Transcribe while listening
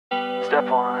Step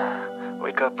 1,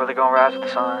 wake up early, gonna rise with the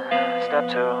sun.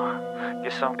 Step 2,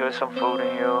 get some good, some food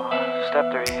in you.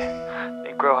 Step 3,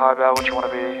 think real hard about what you wanna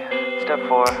be. Step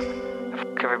 4,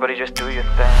 everybody just do your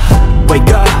thing. Wake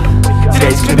up,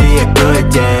 today's gonna be a good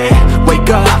day. Wake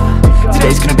up,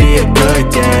 today's gonna be a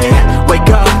good day. Wake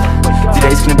up,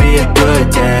 today's gonna be a good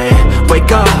day.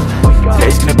 Wake up,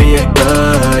 today's gonna be a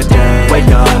good day.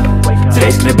 Wake up,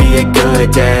 today's gonna be a good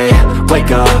day.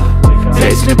 Wake up,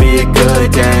 today's gonna be a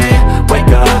good day. Wake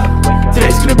up,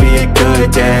 today's gonna be a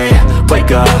good day.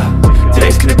 Wake up,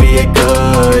 today's gonna be a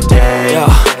good day. Yo,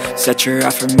 set your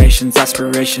affirmations,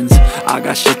 aspirations. I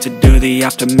got shit to do, the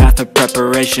aftermath of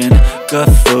preparation. Good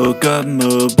food, good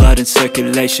mood, blood in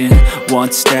circulation.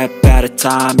 One step at a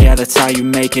time, yeah, that's how you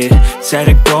make it. Set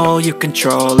a goal you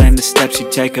control and the steps you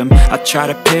take them. I try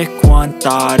to pick one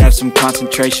thought, have some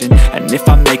concentration. And if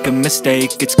I make a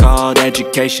mistake, it's called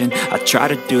education. I try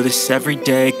to do this every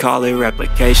day, call it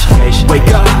replication. Wake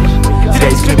up,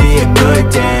 today's gonna be a good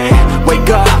day. Wake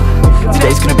up,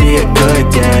 today's gonna be a good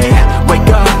day. Wake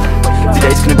up,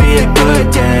 today's gonna be a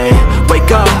good day.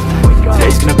 Wake up,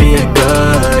 today's gonna be a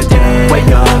good day.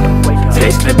 Wake up,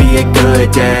 today's gonna be a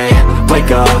good day.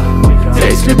 Wake up,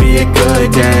 today's gonna be a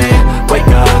good day. Wake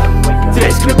up,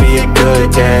 today's gonna be a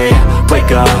good day.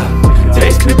 Wake up,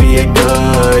 today's gonna be a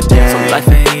good day. So life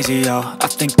ain't easy, yo, I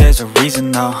think there's a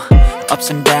reason though. Ups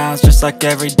and downs, just like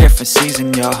every different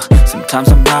season, yo. Sometimes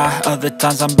I'm high, other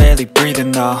times I'm barely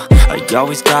breathing, though. I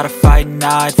always gotta fight and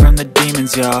hide from the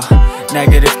demons, yo.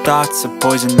 Negative thoughts are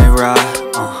poison, they rot.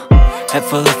 Head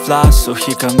full of flies, so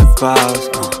here come the clouds.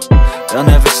 They'll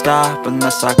never stop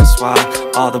unless I can swap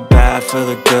all the bad for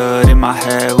the good in my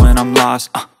head when I'm lost.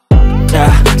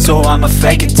 Yeah, so I'ma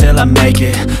fake it till I make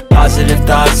it. Positive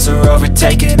thoughts are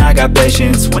overtaken, I got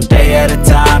patience. One day at a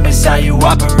time is how you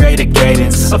operate a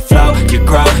cadence. A flow, you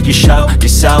grow, you show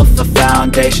yourself a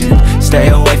foundation. Stay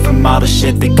away from all the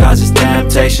shit that causes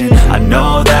temptation. I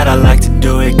know that I like to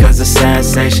do it cause it's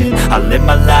sensation. I live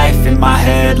my life in my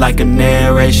head like a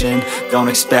narration. Don't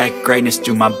expect greatness,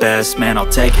 do my best, man, I'll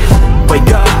take it. Wake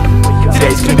up,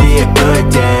 today's gonna be a good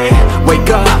day. Wake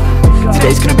up,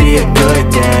 today's gonna be a good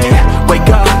day. Wake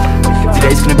up,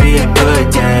 today's gonna be a good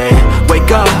day.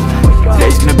 Wake up,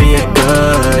 today's gonna be a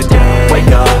good day.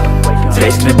 Wake up,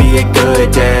 today's gonna be a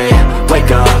good day.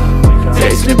 Wake up,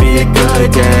 today's gonna be a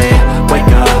good day.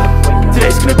 Wake up,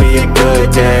 today's gonna be a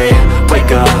good day.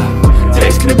 Wake up,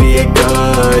 today's gonna be a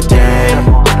good day.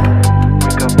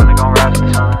 Wake up early, gonna rise with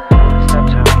the sun. Step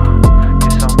 2,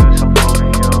 get some good, some food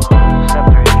in you. Step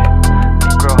 3,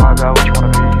 think real hard about what you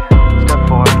wanna be. Step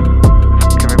 4,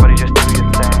 everybody just do your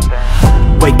thing.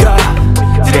 Wake up,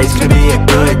 today's gonna be a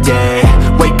good day.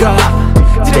 Wake up,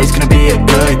 today's gonna be a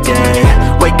good day.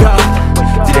 Wake up,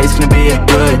 today's gonna be a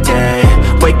good day.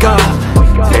 Wake up,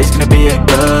 today's gonna be a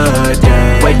good day.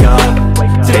 Wake up,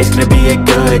 today's gonna be a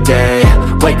good day.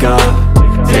 Wake up,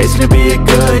 today's gonna be a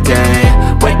good day.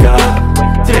 Wake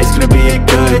up, today's gonna be a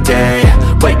good day.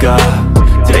 Wake up,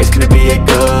 today's gonna be a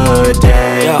good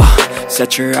day. Yo,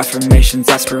 set your affirmations,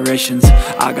 aspirations.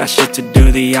 I got shit to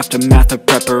do, the aftermath of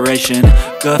preparation.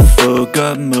 Good food,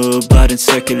 good mood, blood in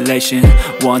circulation.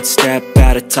 One step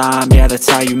at a time, yeah, that's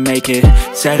how you make it.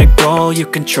 Set a goal you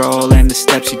control and the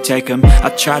steps you take them. I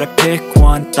try to pick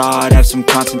one thought, have some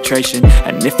concentration.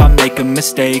 And if I make a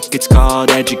mistake, it's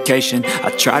called education.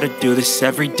 I try to do this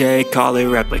every day, call it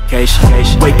replication.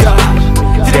 Wake up,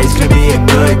 today's gonna be a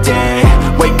good day.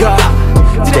 Wake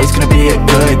up, today's gonna be a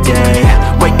good day.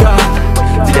 Wake up,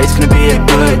 today's gonna be a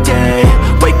good day.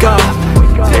 Wake up,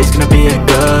 today's gonna be a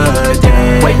good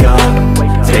day. Wake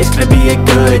up, today's gonna be a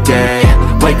good day.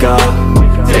 Wake up,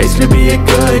 today's gonna be a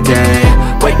good day.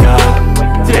 Wake up,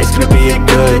 today's gonna be a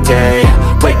good day.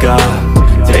 Wake up,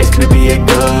 today's gonna be a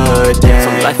good day. So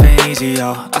life ain't easy,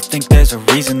 yo, I think there's a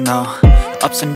reason though. Ups and